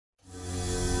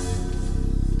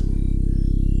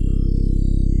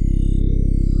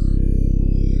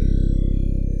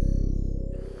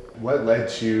what led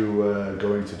to you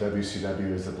going to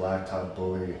WCW as the Blacktop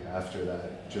Bully after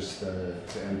that? Just the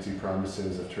empty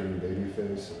promises of turning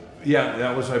babyface? Yeah,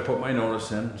 that was, I put my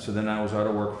notice in. So then I was out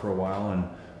of work for a while, and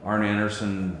Arn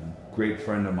Anderson, great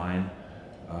friend of mine,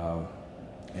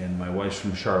 and my wife's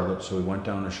from Charlotte, so we went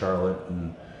down to Charlotte,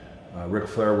 and Ric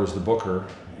Flair was the booker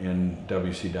in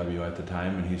WCW at the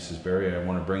time, and he says, Barry, I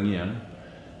want to bring you in.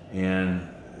 And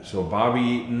so Bobby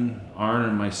Eaton, Arn,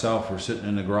 and myself were sitting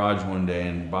in the garage one day,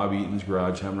 in Bobby Eaton's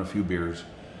garage, having a few beers.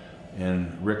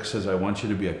 And Rick says, I want you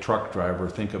to be a truck driver.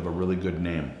 Think of a really good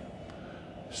name.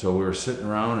 So we were sitting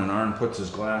around, and Arn puts his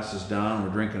glasses down. We're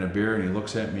drinking a beer, and he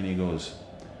looks at me, and he goes,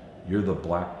 you're the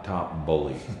Blacktop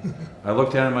Bully. I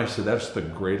looked at him, I said, that's the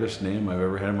greatest name I've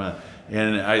ever had in my life.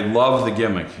 And I love the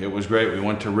gimmick. It was great. We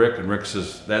went to Rick, and Rick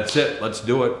says, that's it, let's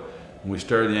do it. And we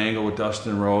started the angle with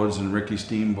Dustin Rhodes and Ricky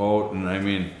Steamboat, and I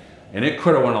mean, and it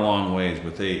could have went a long ways,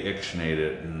 but they ixnayed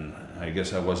it, and I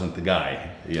guess I wasn't the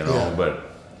guy, you know, yeah.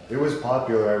 But. It was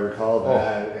popular, I recall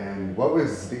that, and what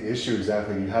was the issue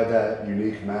exactly? You had that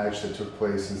unique match that took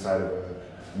place inside of a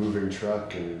moving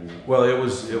truck. And well, it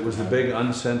was the big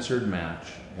uncensored match,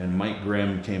 and Mike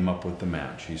Grimm came up with the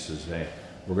match. He says, hey,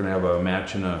 we're going to have a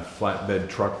match in a flatbed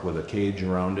truck with a cage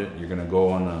around it. You're going to go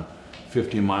on a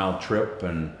 50-mile trip,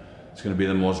 and it's going to be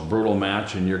the most brutal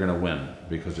match, and you're going to win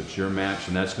because it's your match,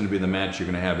 and that's going to be the match you're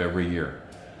going to have every year.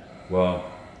 Well,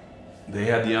 they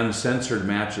had the uncensored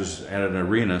matches at an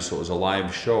arena, so it was a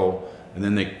live show, and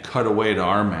then they cut away to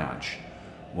our match.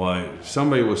 Well,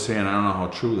 somebody was saying, I don't know how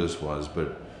true this was, but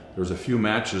there was a few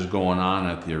matches going on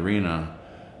at the arena,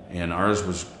 and ours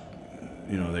was,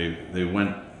 you know, they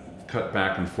went, cut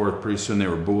back and forth. Pretty soon they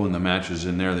were booing the matches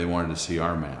in there. They wanted to see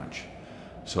our match.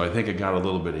 So I think it got a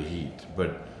little bit of heat.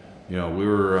 But, you know, we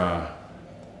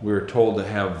were told to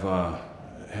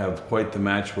have quite the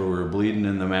match where we were bleeding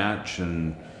in the match,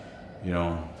 and you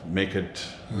know, make it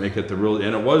the real,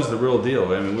 and it was the real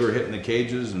deal. I mean, we were hitting the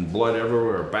cages and blood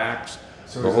everywhere, our backs,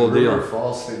 so the whole deal. So is it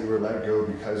false that you were let go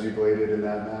because you bladed in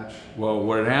that match? Well,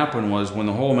 what had happened was when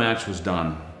the whole match was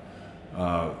done,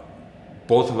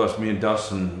 both of us, me and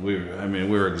Dustin, we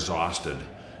were exhausted,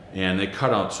 and they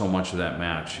cut out so much of that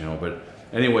match, you know. But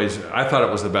anyways, I thought it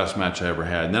was the best match I ever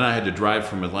had. And then I had to drive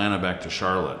from Atlanta back to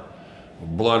Charlotte.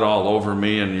 Blood all over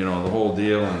me, and you know, the whole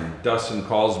deal. And Dustin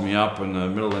calls me up in the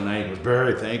middle of the night, he goes,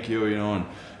 Barry, thank you, you know, and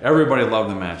everybody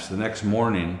loved the match. The next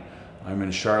morning, I'm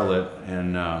in Charlotte,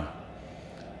 and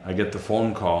I get the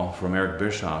phone call from Eric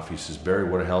Bischoff. He says, Barry,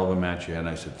 what a hell of a match you had. And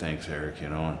I said, thanks, Eric, you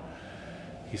know. And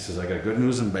he says, I got good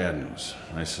news and bad news.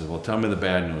 And I said, well, tell me the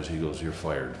bad news. He goes, you're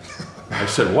fired. I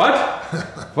said, what?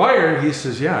 Fired? He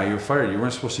says, yeah, you're fired. You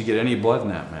weren't supposed to get any blood in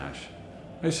that match.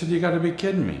 I said, you got to be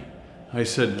kidding me. I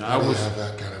said, I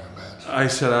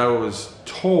was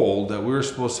told that we were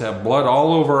supposed to have blood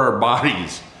all over our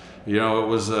bodies. You know, it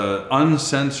was an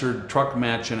uncensored truck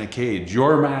match in a cage,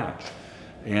 your match.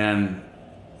 And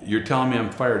you're telling me I'm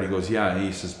fired. He goes, yeah. And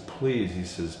he says, please, he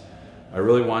says, I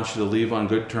really want you to leave on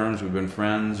good terms. We've been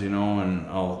friends, you know, and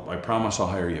I promise I'll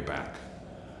hire you back.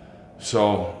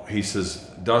 So he says,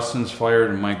 Dustin's fired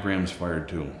and Mike Graham's fired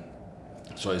too.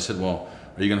 So I said, well,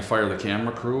 are you going to fire the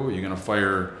camera crew? Are you going to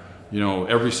fire, you know,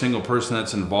 every single person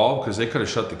that's involved? Because they could have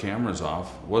shut the cameras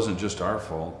off. It wasn't just our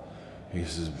fault. He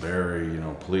says, Barry, you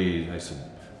know, please. I said,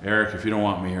 Eric, if you don't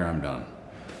want me here, I'm done.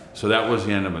 So that was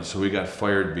the end of it. So we got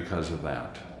fired because of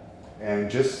that.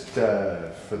 And just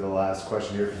for the last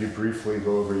question here, could you briefly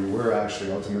go over, you were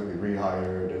actually ultimately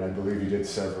rehired, and I believe you did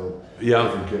several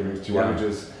different gimmicks. Do you want to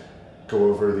just go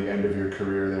over the end of your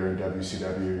career there in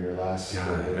WCW, your last...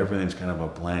 everything's kind of a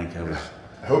blank.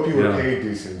 I hope you were paid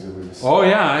decent at least. Oh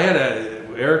yeah,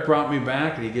 Eric brought me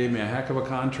back, and he gave me a heck of a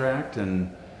contract,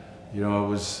 and you know, it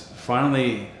was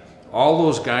finally all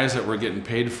those guys that were getting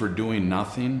paid for doing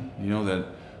nothing, you know, that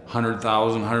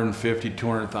 100,000, 150,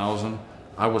 200,000,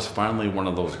 I was finally one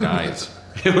of those guys.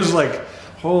 It was like,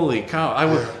 holy cow.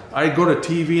 I'd go to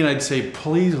TV and I'd say,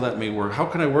 please let me work. How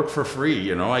can I work for free?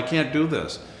 You know, I can't do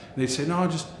this. And they'd say, no,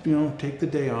 just, you know, take the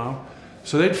day off.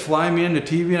 So they'd fly me into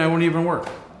TV and I wouldn't even work.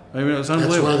 I mean, it was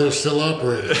unbelievable. That's why they're still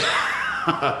operating.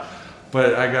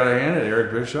 But I got to hand it,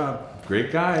 Eric Bischoff,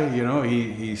 great guy, you know,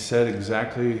 he said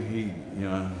exactly, you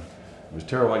know, it was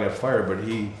terrible I got fired, but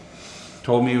he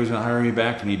told me he was going to hire me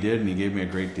back, and he did, and he gave me a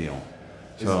great deal.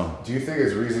 So, do you think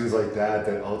it's reasons like that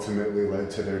that ultimately led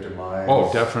to their demise?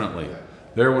 Oh, definitely. Yeah.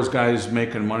 There was guys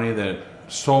making money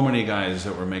so many guys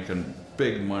that were making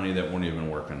big money that weren't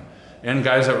even working. And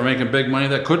guys that were making big money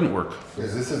that couldn't work.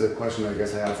 Because this is a question I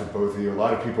guess I have for both of you. A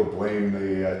lot of people blame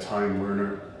the Time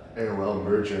Warner AOL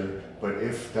merger, but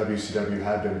if WCW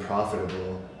had been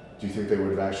profitable, do you think they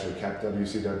would have actually kept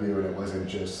WCW and it wasn't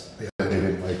just that they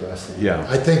didn't like wrestling? wrestling. Yeah.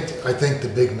 I think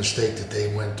the big mistake that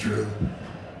they went through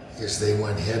is they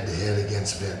went head to head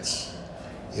against Vince.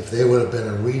 If they would have been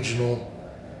a regional,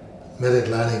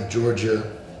 Mid-Atlantic,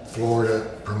 Georgia, Florida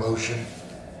promotion,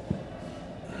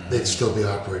 they'd still be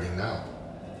operating now.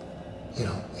 You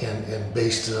know, and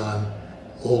based it on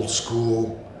old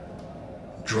school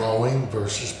drawing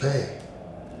versus pay.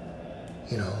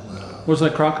 You know. It was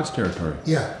like Crockett's territory.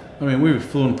 Yeah. I mean, we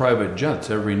flew in private jets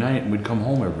every night, and we'd come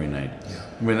home every night. Yeah.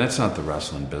 I mean, that's not the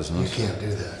wrestling You business. can't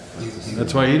do that.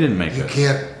 That's why he didn't make You it.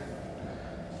 can't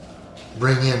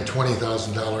bring in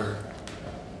 $20,000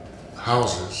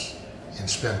 houses and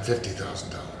spend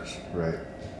 $50,000. Right.